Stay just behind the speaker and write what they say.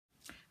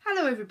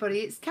everybody,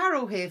 it's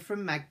Carol here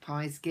from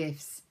Magpie's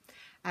Gifts,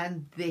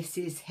 and this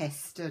is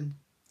Heston.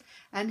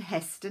 And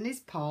Heston is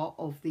part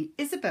of the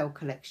Isabelle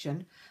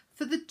collection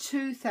for the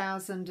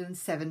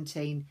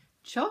 2017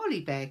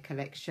 Charlie Bear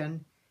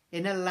collection,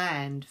 In a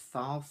Land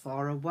Far,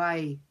 Far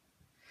Away.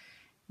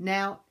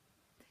 Now,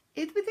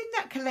 within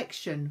that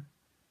collection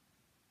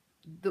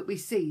that we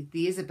see,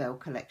 the Isabelle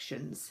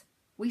collections,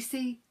 we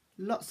see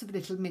lots of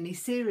little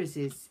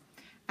mini-series.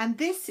 And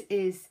this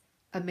is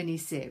a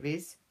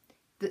mini-series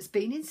that's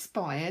been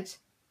inspired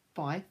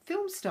by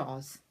film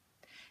stars.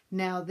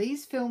 Now,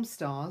 these film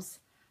stars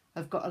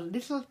have got a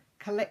little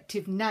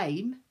collective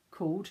name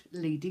called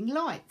Leading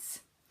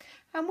Lights.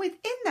 And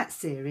within that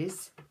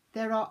series,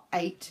 there are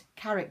 8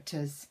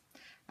 characters.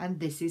 And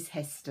this is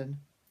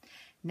Heston.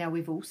 Now,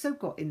 we've also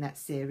got in that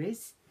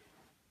series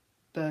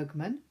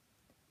Bergman,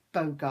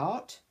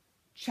 Bogart,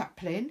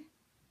 Chaplin,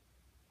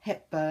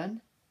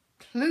 Hepburn,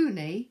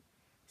 Clooney,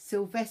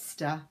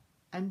 Sylvester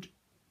and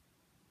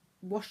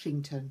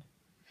Washington.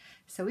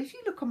 So if you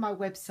look on my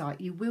website,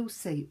 you will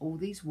see all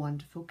these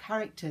wonderful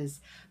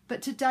characters.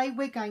 But today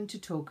we're going to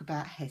talk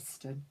about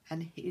Heston,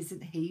 and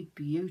isn't he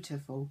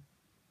beautiful?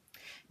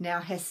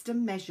 Now,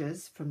 Heston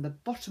measures from the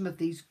bottom of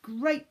these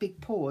great big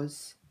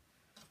paws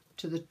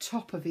to the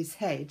top of his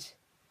head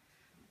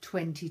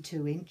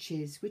 22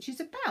 inches, which is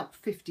about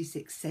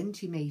 56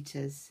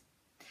 centimetres.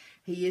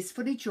 He is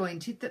fully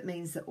jointed. That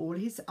means that all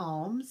his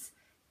arms,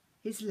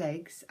 his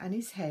legs and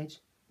his head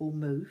all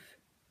move.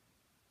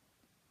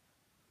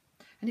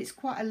 And it's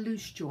quite a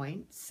loose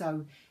joint,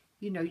 so,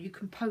 you know, you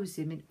can pose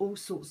him in all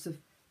sorts of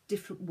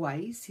different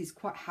ways. He's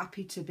quite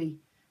happy to be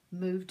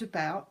moved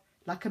about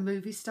like a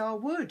movie star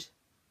would.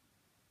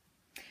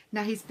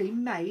 Now, he's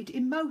been made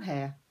in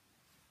mohair.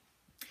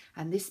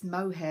 And this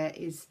mohair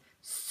is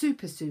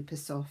super, super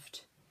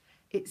soft.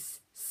 It's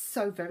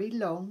so very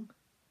long.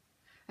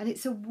 And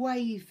it's a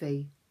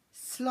wavy,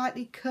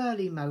 slightly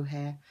curly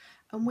mohair.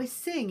 And we're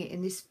seeing it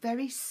in this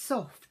very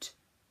soft,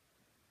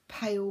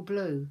 pale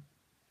blue.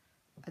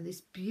 And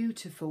this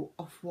beautiful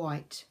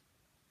off-white.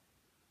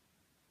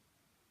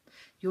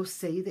 You'll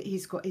see that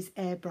he's got his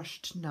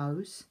airbrushed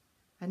nose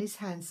and his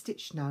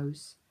hand-stitched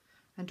nose,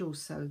 and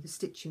also the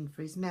stitching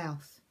for his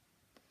mouth.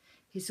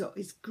 He's got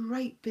his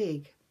great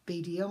big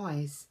beady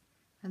eyes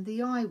and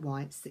the eye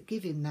whites that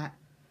give him that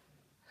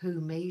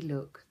who me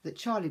look that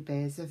Charlie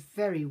Bears are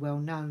very well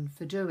known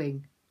for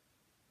doing.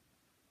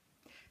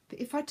 But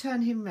if I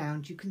turn him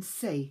round, you can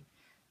see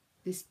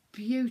this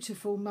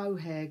beautiful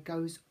mohair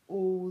goes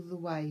all the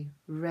way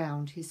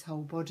round his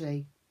whole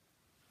body.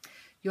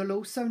 You'll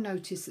also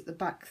notice at the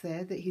back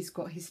there that he's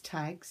got his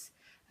tags,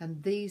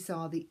 and these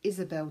are the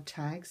Isabelle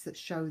tags that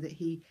show that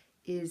he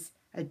is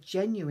a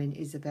genuine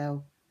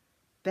Isabelle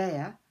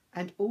bear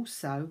and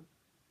also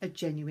a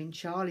genuine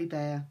Charlie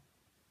Bear.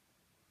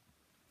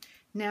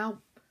 Now,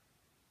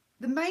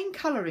 the main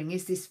colouring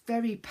is this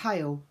very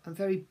pale and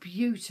very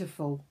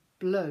beautiful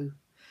blue.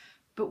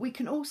 But we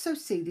can also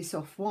see this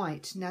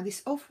off-white. Now,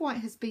 this off-white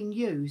has been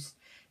used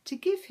to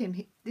give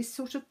him this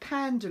sort of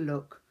panda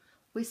look.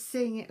 We're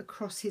seeing it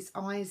across his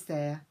eyes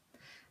there.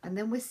 And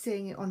then we're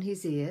seeing it on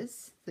his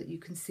ears, that you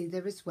can see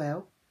there as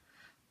well.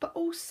 But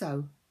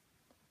also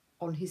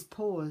on his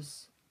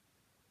paws.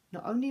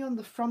 Not only on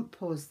the front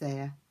paws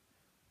there,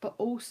 but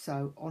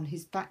also on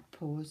his back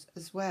paws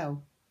as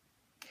well.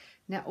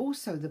 Now,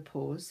 also the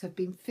paws have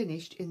been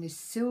finished in this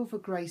silver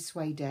grey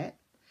suedette.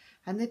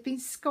 And they've been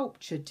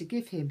sculptured to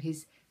give him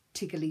his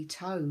tiggly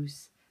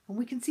toes. And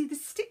we can see the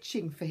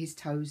stitching for his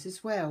toes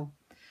as well.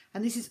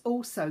 And this has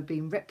also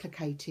been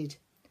replicated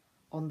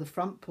on the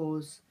front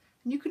paws.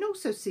 And you can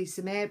also see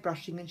some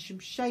airbrushing and some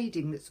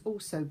shading that's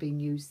also been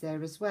used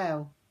there as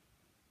well.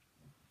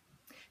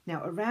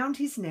 Now, around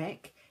his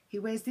neck, he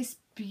wears this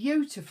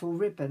beautiful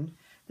ribbon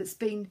that's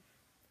been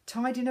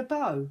tied in a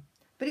bow.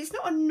 But it's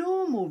not a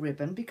normal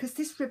ribbon, because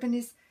this ribbon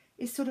is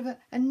sort of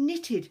a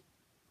knitted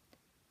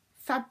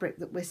fabric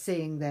that we're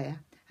seeing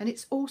there, and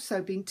it's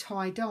also been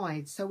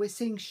tie-dyed, so we're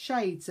seeing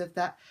shades of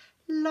that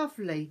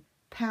lovely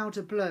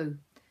powder blue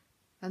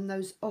and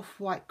those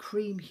off-white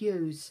cream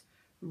hues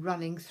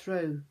running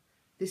through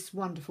this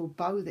wonderful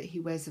bow that he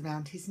wears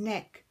around his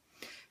neck.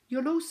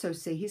 You'll also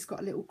see he's got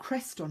a little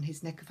crest on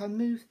his neck. If I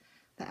move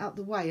that out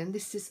the way, and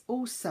this is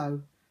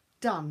also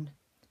done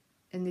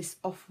in this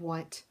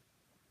off-white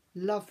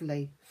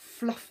lovely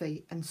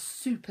fluffy and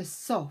super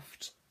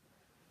soft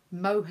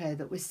mohair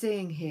that we're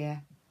seeing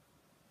here.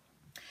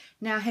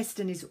 Now,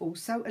 Heston is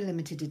also a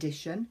limited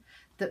edition.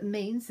 That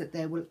means that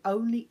there will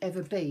only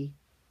ever be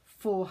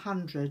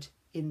 400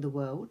 in the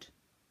world.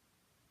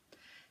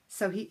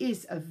 So he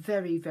is a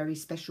very, very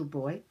special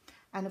boy.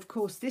 And of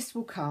course, this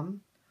will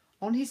come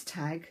on his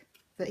tag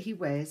that he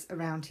wears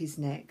around his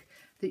neck,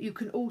 that you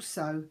can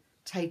also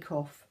take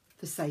off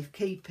for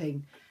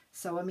safekeeping.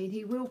 So, I mean,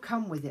 he will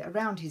come with it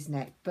around his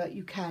neck, but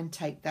you can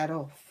take that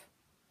off.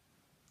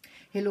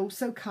 He'll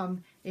also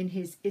come in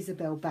his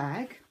Isabelle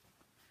bag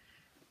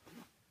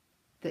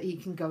that he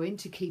can go in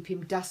to keep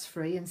him dust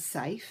free and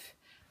safe,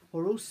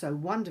 or also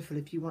wonderful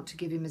if you want to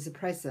give him as a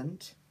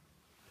present.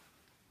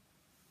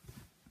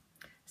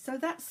 So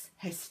that's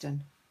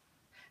Heston.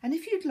 And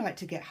if you'd like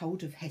to get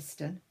hold of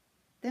Heston,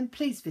 then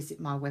please visit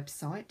my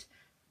website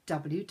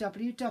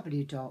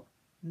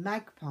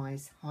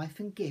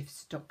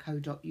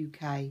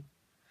www.magpies-gifts.co.uk.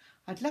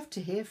 I'd love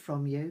to hear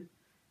from you.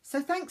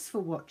 So thanks for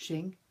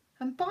watching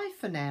and bye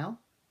for now.